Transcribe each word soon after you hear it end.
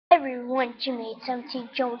everyone, Jimmy 17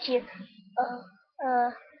 Jones here.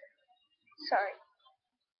 Sorry.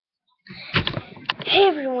 Hey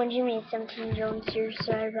everyone, Jimmy 17 Jones here.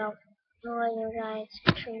 Sorry about you guys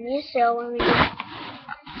entering me, so let me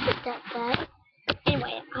put that back.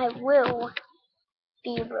 Anyway, I will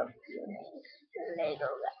be reviewing Lego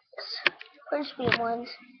guys. First few ones.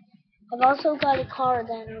 I've also got a car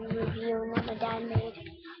that I'm reviewing that my dad made.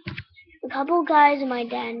 A couple guys my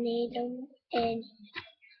dad made them, and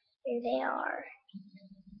here they are.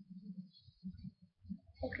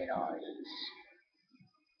 Look at all these.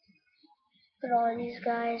 Look at all these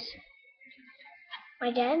guys.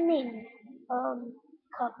 My dad made a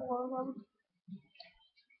couple of them.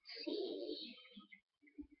 Let's see.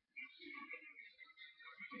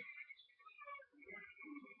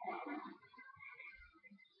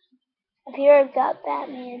 Up here I've got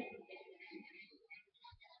Batman.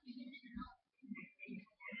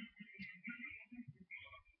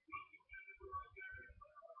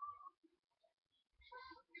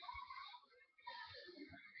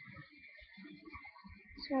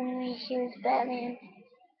 So anyway, here's Batman.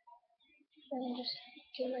 Let me just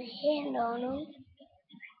get my hand on him.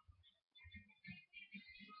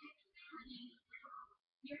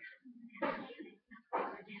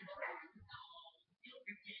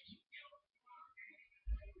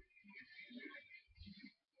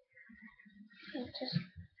 Just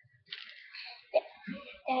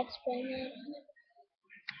that's Batman.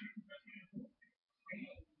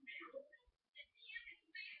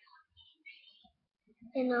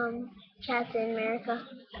 And Captain America.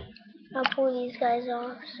 I'll pull these guys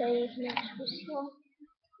off so you can actually see them.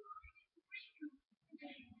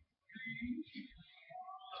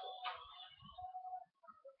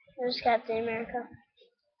 There's Captain America.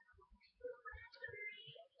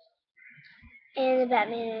 And the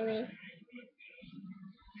Batman, I mean.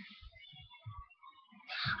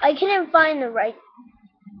 I couldn't find the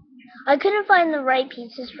right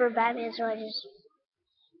pieces for Batman, so I just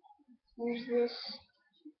used this.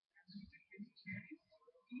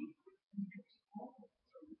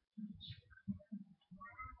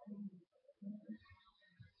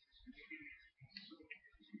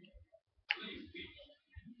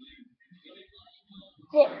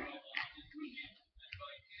 There.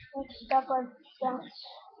 Next up, I've got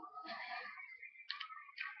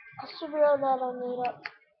a superhero that I made up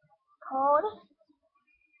called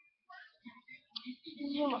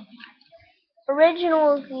Zuma.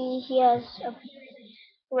 Originally, he has a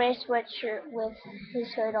gray sweatshirt with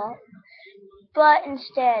his hood off, but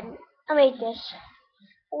instead, I made this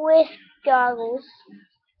with goggles.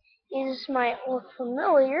 This might look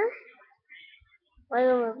familiar.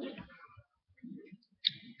 Lego movie.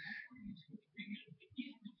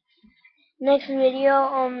 Next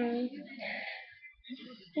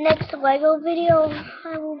Lego video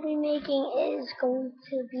I will be making is going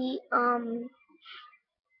to be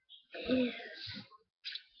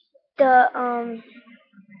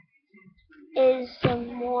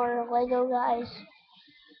some more Lego guys.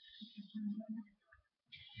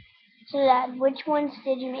 So that, which ones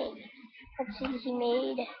did you make? Let's see, he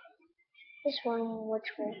made this one, which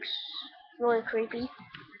looks really creepy.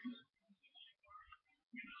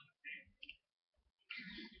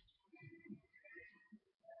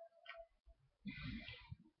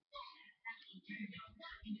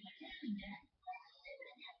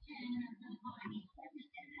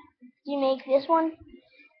 Did you make this one?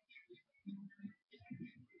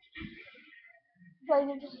 Like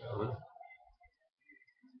you just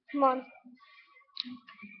come on.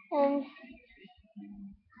 And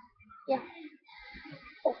yeah.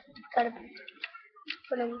 Oh, gotta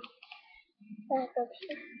put him back up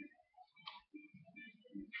here.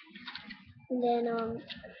 And then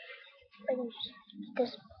I can just get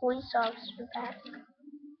this police officer back.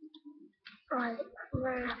 Oh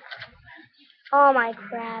crap. Oh my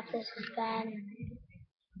crap, this is bad.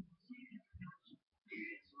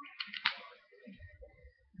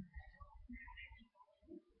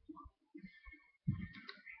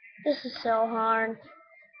 This is so hard.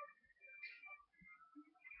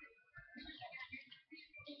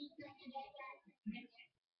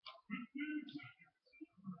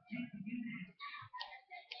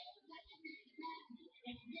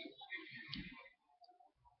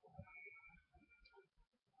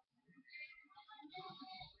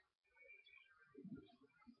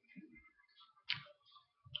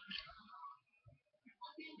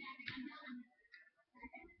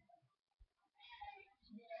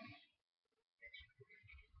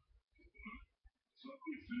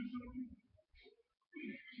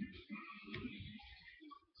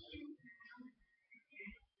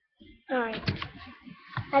 Alright,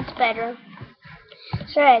 that's better.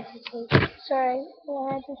 Sorry,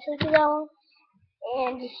 I had to take it out.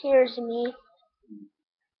 And here's me,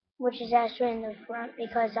 which is actually in the front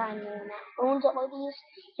because I'm the one that owns all of these.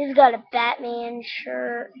 He's got a Batman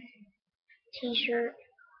shirt, t-shirt.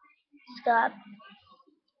 He's got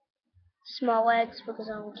small legs because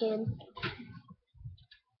I'm a kid.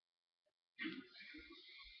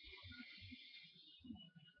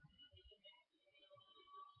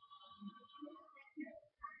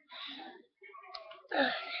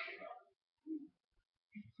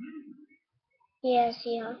 Yes,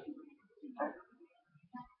 yeah.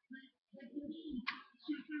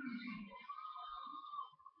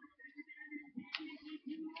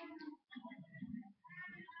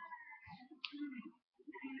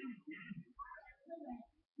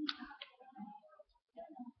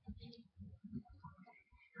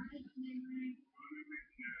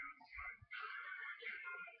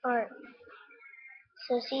 Alright.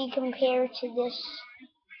 So see, compared to this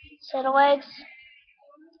set of legs,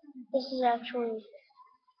 this is actually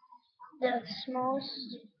the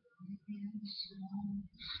smallest.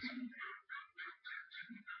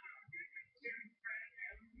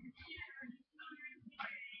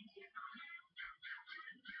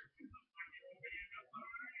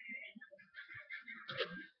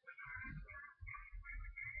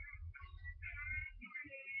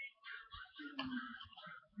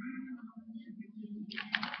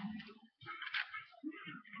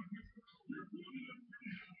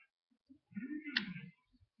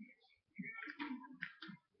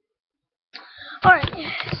 Alright,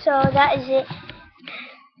 so that is it.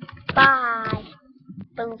 Bye.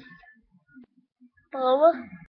 Boom. Hello?